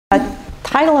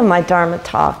title of my Dharma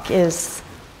talk is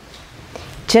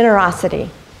Generosity,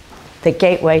 the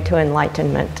Gateway to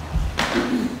Enlightenment.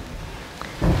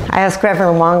 I asked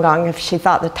Reverend Wangong if she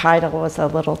thought the title was a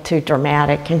little too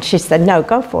dramatic, and she said, no,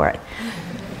 go for it.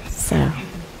 So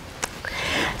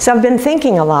I've been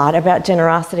thinking a lot about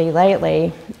generosity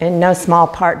lately, in no small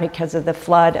part because of the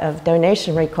flood of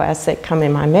donation requests that come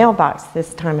in my mailbox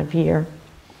this time of year.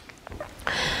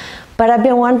 But I've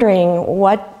been wondering,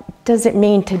 what does it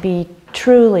mean to be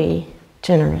truly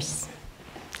generous?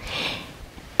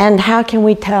 And how can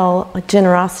we tell a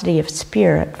generosity of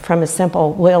spirit from a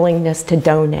simple willingness to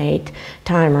donate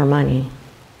time or money?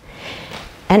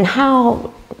 And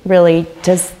how really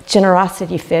does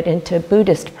generosity fit into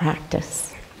Buddhist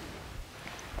practice?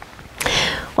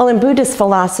 Well, in Buddhist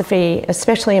philosophy,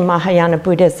 especially in Mahayana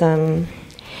Buddhism,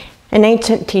 an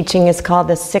ancient teaching is called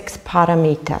the six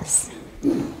paramitas.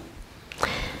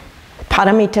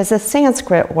 Paramita is a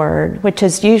Sanskrit word, which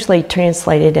is usually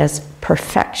translated as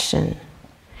perfection.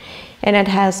 And it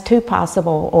has two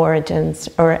possible origins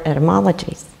or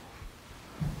etymologies.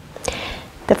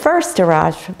 The first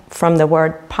derives from the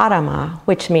word parama,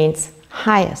 which means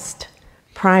highest,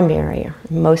 primary, or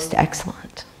most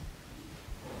excellent.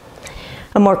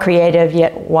 A more creative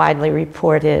yet widely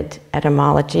reported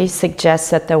etymology suggests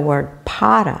that the word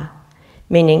para,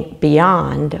 meaning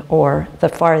beyond or the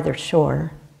farther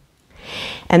shore,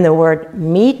 and the word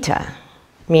mita,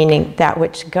 meaning that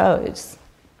which goes,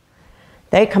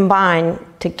 they combine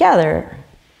together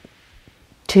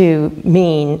to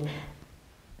mean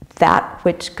that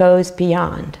which goes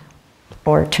beyond,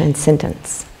 or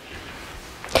transcendence.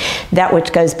 That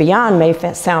which goes beyond may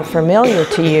sound familiar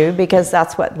to you because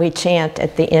that's what we chant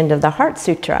at the end of the Heart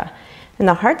Sutra. And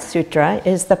the Heart Sutra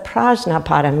is the Prajna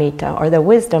Paramita, or the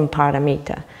Wisdom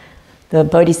Paramita. The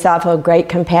Bodhisattva of great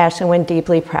compassion, when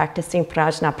deeply practicing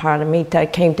Prajna Paramita,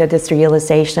 came to this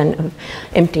realization of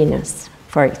emptiness,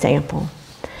 for example.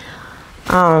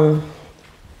 The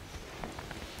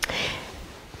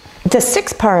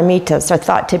six paramitas are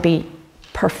thought to be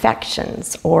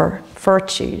perfections or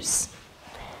virtues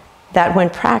that, when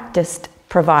practiced,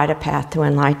 provide a path to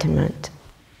enlightenment.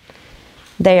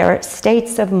 They are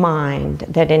states of mind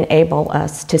that enable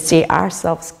us to see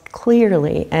ourselves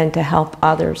clearly and to help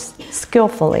others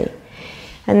skillfully.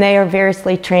 And they are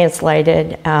variously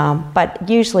translated, but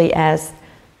usually as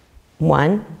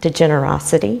 1, to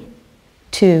generosity,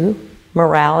 2,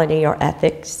 morality or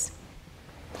ethics,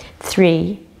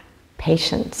 3,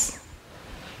 patience,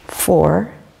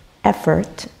 4,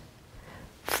 effort,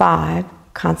 5,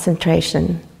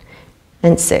 concentration,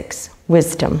 and 6,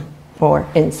 wisdom or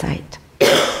insight.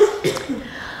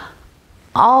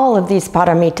 All of these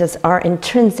paramitas are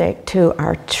intrinsic to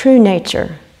our true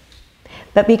nature,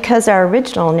 but because our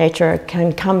original nature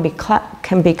can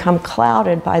become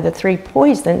clouded by the 3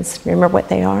 poisons, remember what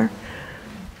they are?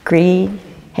 Greed,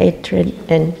 hatred,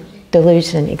 and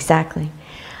delusion, exactly.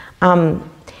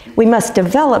 We must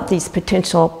develop these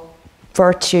potential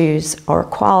virtues or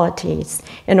qualities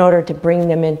in order to bring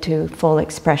them into full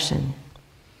expression.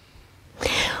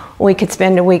 We could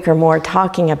spend a week or more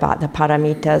talking about the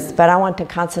paramitas, but I want to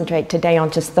concentrate today on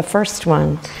just the first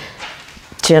one,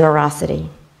 generosity.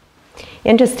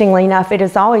 Interestingly enough, it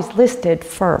is always listed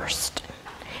first,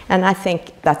 and I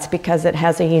think that's because it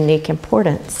has a unique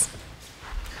importance.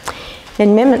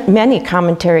 In many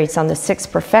commentaries on the 6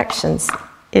 perfections,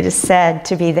 it is said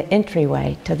to be the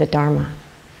entryway to the Dharma.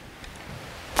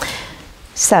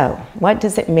 So, what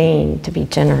does it mean to be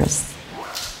generous?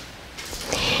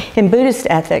 In Buddhist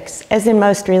ethics, as in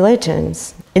most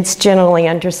religions, it's generally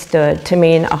understood to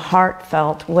mean a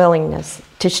heartfelt willingness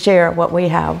to share what we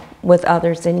have with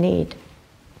others in need.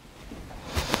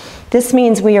 This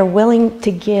means we are willing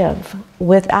to give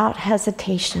without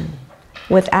hesitation,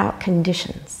 without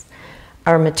conditions,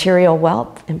 our material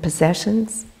wealth and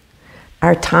possessions,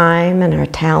 our time and our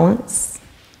talents,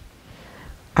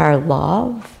 our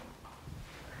love,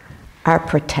 our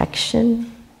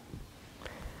protection,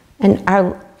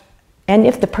 and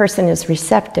if the person is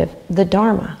receptive, the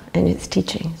Dharma and its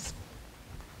teachings.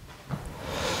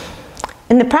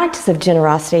 In the practice of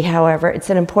generosity, however, it's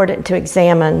important to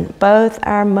examine both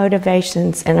our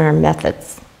motivations and our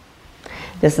methods.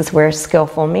 This is where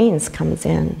skillful means comes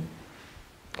in.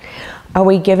 Are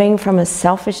we giving from a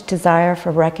selfish desire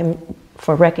for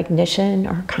recognition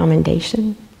or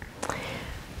commendation?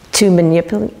 To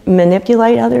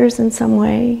manipulate others in some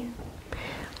way?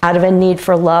 Out of a need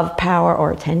for love, power,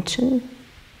 or attention?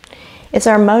 Is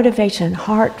our motivation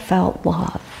heartfelt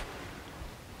love?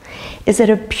 Is it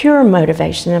a pure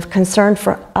motivation of concern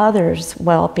for others'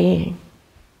 well-being?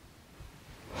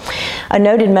 A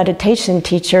noted meditation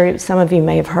teacher, some of you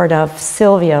may have heard of,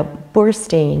 Sylvia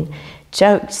Boorstein,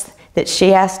 jokes that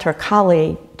she asked her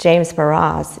colleague, James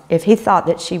Baraz, if he thought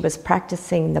that she was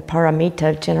practicing the paramita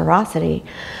of generosity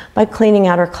by cleaning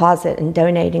out her closet and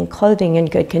donating clothing in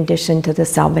good condition to the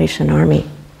Salvation Army.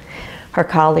 Her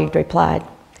colleague replied,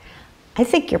 "I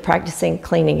think you're practicing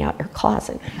cleaning out your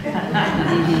closet."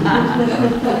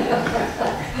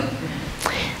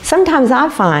 Sometimes I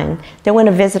find that when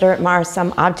a visitor admires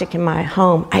some object in my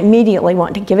home, I immediately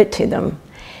want to give it to them.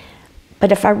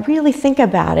 But if I really think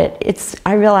about it,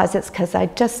 I realize it's because I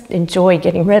just enjoy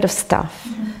getting rid of stuff.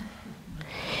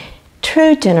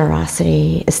 True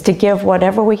generosity is to give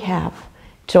whatever we have,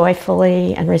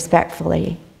 joyfully and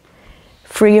respectfully,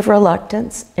 free of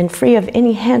reluctance and free of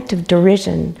any hint of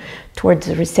derision towards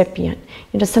the recipient.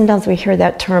 You know, sometimes we hear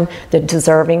that term, the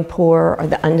deserving poor or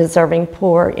the undeserving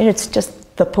poor, and it's just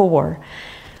the poor.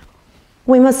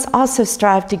 We must also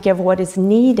strive to give what is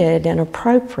needed and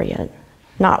appropriate,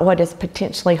 not what is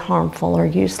potentially harmful or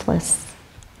useless.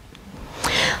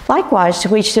 Likewise,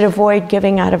 we should avoid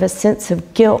giving out of a sense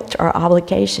of guilt or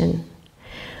obligation.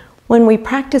 When we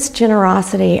practice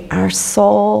generosity, our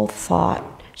sole thought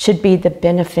should be the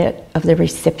benefit of the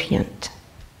recipient.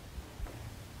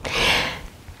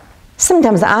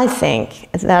 Sometimes I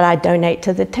think that I donate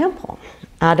to the temple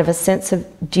out of a sense of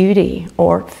duty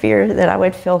or fear that I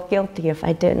would feel guilty if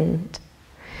I didn't.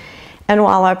 And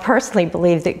while I personally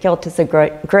believe that guilt is a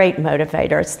great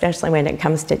motivator, especially when it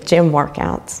comes to gym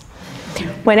workouts,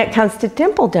 when it comes to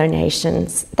temple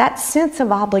donations, that sense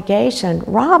of obligation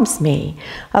robs me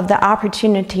of the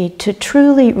opportunity to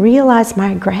truly realize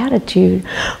my gratitude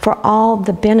for all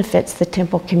the benefits the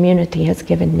temple community has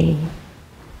given me.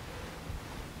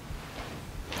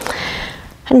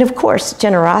 And of course,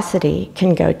 generosity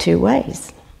can go two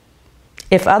ways.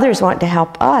 If others want to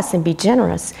help us and be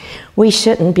generous, we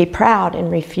shouldn't be proud and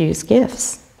refuse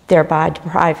gifts, thereby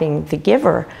depriving the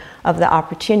giver of the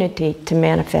opportunity to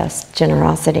manifest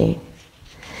generosity.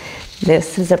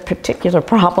 This is a particular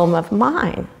problem of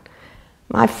mine.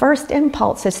 My first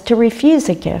impulse is to refuse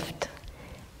a gift.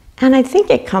 And I think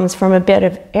it comes from a bit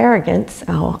of arrogance,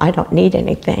 oh, I don't need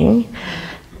anything,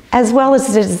 as well as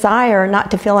the desire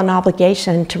not to feel an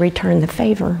obligation to return the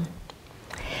favor.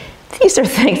 These are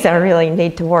things that I really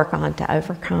need to work on to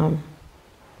overcome.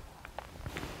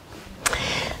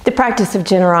 The practice of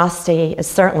generosity is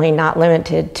certainly not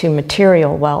limited to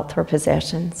material wealth or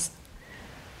possessions.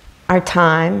 Our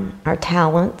time, our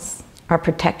talents, our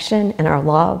protection, and our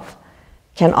love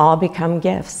can all become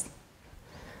gifts.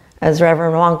 As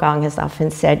Reverend Wangong has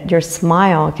often said, your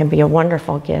smile can be a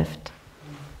wonderful gift.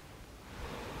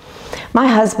 My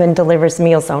husband delivers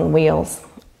Meals on Wheels.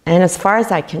 And as far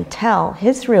as I can tell,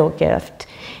 his real gift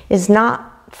is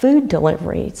not food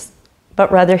deliveries, but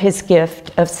rather his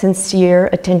gift of sincere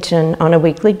attention on a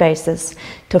weekly basis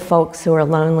to folks who are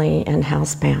lonely and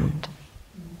housebound.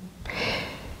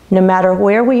 No matter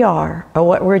where we are or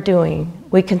what we're doing,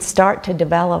 we can start to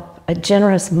develop a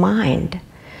generous mind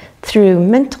through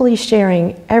mentally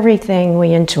sharing everything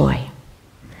we enjoy.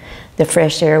 The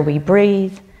fresh air we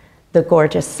breathe, the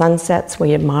gorgeous sunsets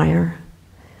we admire.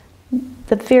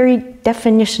 The very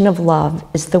definition of love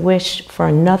is the wish for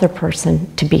another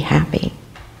person to be happy.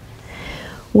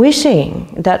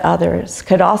 Wishing that others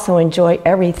could also enjoy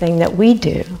everything that we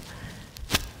do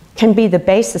can be the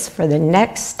basis for the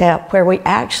next step where we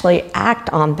actually act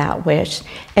on that wish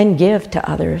and give to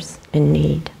others in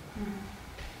need.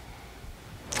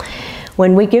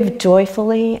 When we give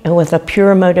joyfully and with a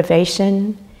pure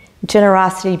motivation,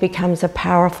 generosity becomes a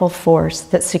powerful force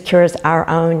that secures our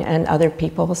own and other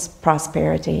people's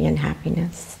prosperity and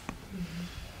happiness.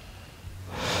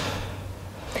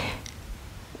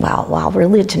 Well, while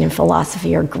religion and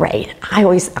philosophy are great, I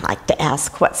always like to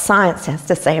ask what science has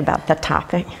to say about the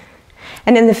topic.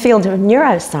 And in the field of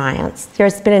neuroscience,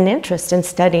 there's been an interest in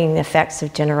studying the effects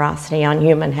of generosity on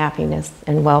human happiness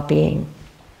and well-being.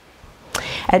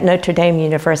 At Notre Dame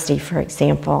University, for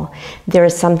example, there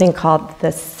is something called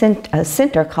a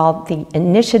center called the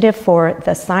Initiative for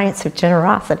the Science of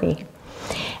Generosity.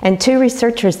 And two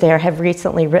researchers there have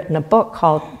recently written a book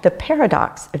called The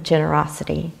Paradox of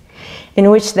Generosity, in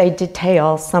which they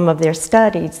detail some of their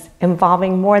studies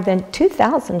involving more than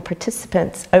 2,000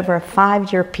 participants over a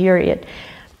 5-year period.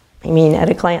 I mean, at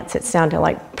a glance, it sounded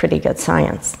like pretty good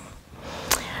science.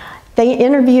 They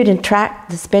interviewed and tracked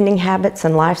the spending habits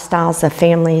and lifestyles of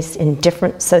families in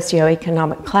different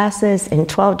socioeconomic classes in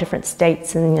 12 different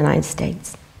states in the United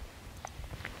States.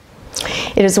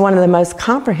 It is one of the most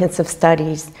comprehensive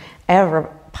studies ever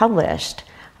published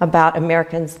about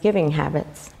Americans' giving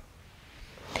habits.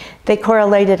 They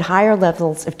correlated higher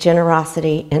levels of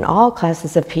generosity in all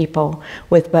classes of people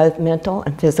with both mental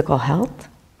and physical health,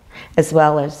 as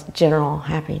well as general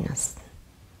happiness.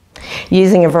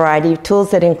 Using a variety of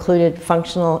tools that included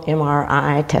functional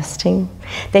MRI testing,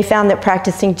 they found that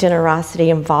practicing generosity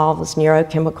involves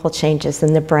neurochemical changes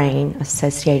in the brain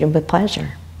associated with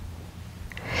pleasure.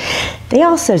 They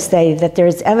also say that there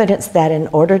is evidence that in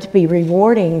order to be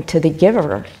rewarding to the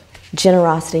giver,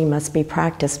 generosity must be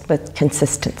practiced with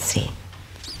consistency.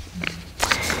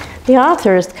 The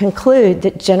authors conclude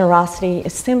that generosity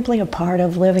is simply a part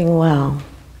of living well.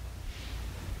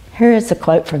 Here is a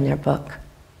quote from their book.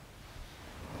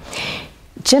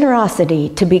 Generosity,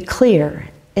 to be clear,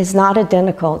 is not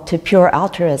identical to pure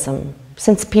altruism,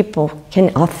 since people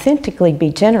can authentically be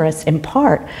generous in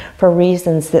part for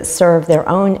reasons that serve their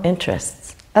own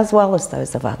interests, as well as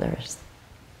those of others.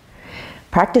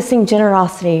 Practicing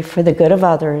generosity for the good of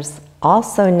others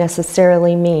also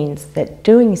necessarily means that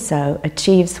doing so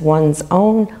achieves one's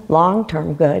own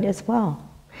long-term good as well.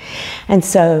 And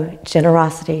so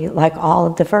generosity, like all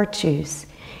of the virtues,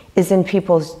 is in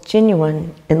people's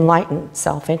genuine, enlightened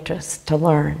self-interest to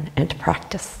learn and to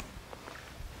practice.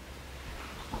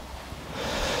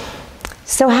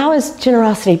 So how is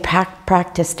generosity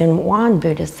practiced in Won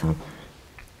Buddhism?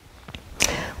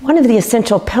 One of the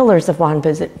essential pillars of Won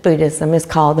Buddhism is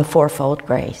called the Fourfold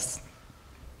Grace.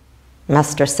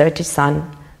 Master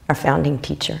Sotaesan, our founding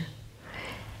teacher,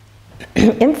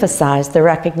 emphasized the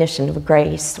recognition of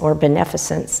grace or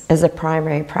beneficence as a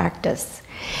primary practice.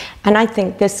 And I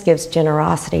think this gives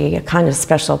generosity a kind of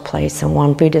special place in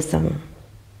Won Buddhism,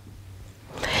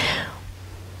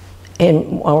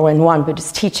 in Won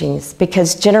Buddhist teachings,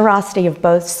 because generosity of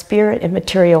both spirit and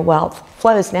material wealth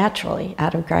flows naturally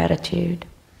out of gratitude.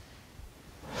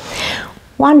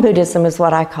 Won Buddhism is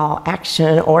what I call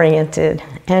action-oriented,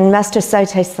 and Master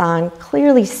Sotaesan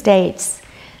clearly states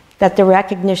that the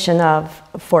recognition of,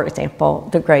 for example,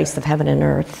 the grace of heaven and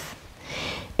earth,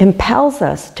 impels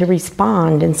us to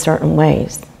respond in certain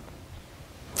ways.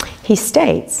 He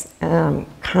states,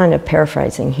 kind of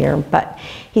paraphrasing here, but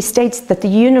he states that the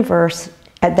universe,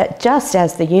 that just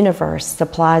as the universe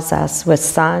supplies us with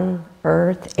sun,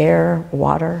 earth, air,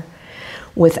 water,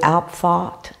 without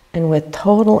thought and with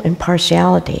total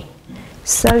impartiality,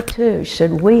 so too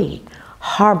should we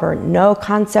harbor no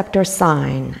concept or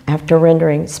sign after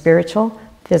rendering spiritual,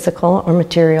 physical, or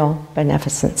material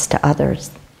beneficence to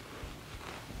others.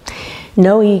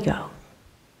 No ego,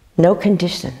 no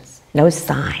conditions, no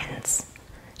signs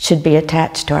should be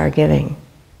attached to our giving.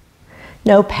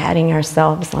 No patting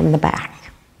ourselves on the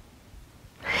back.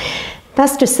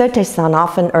 Master Sotaesan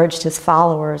often urged his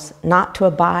followers not to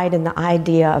abide in the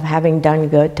idea of having done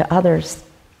good to others.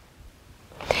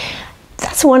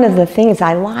 That's one of the things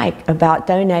I like about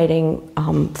donating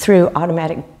through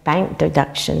automatic bank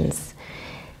deductions.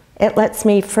 It lets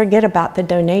me forget about the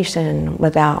donation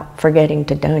without forgetting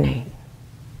to donate.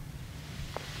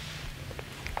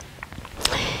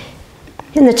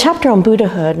 In the chapter on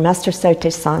Buddhahood, Master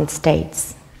Sotaesan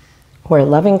states, where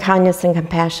loving kindness and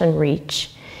compassion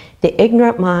reach, the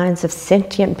ignorant minds of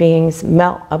sentient beings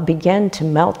begin to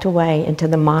melt away into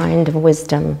the mind of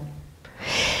wisdom,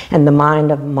 and the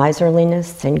mind of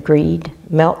miserliness and greed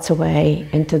melts away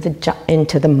into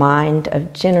the mind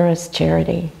of generous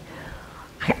charity.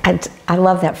 I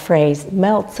love that phrase,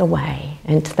 melts away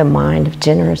into the mind of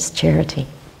generous charity.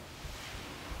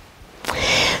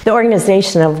 The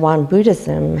organization of Won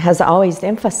Buddhism has always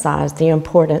emphasized the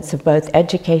importance of both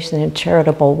education and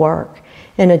charitable work,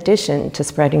 in addition to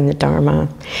spreading the Dharma.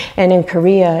 And in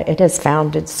Korea, it has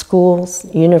founded schools,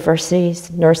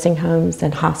 universities, nursing homes,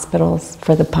 and hospitals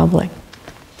for the public.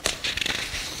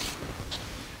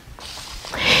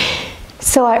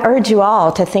 So I urge you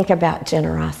all to think about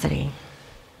generosity.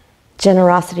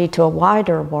 Generosity to a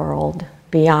wider world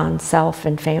beyond self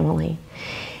and family,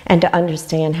 and to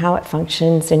understand how it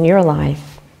functions in your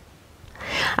life.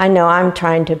 I know I'm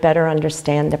trying to better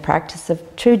understand the practice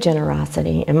of true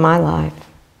generosity in my life.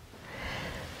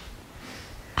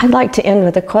 I'd like to end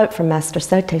with a quote from Master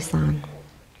Sotaesan.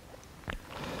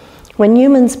 When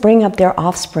humans bring up their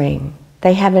offspring,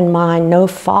 they have in mind no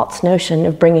false notion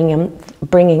of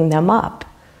bringing them up.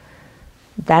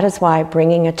 That is why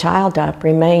bringing a child up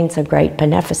remains a great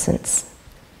beneficence.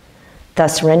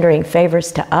 Thus, rendering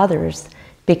favors to others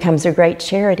becomes a great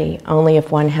charity only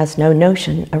if one has no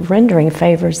notion of rendering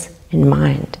favors in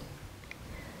mind.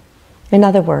 In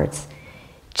other words,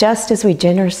 just as we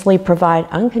generously provide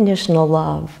unconditional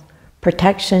love,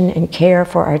 protection, and care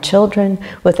for our children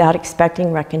without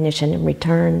expecting recognition in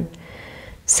return,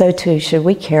 so too should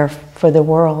we care for the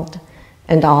world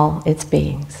and all its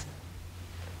beings.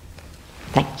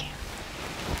 Thank you.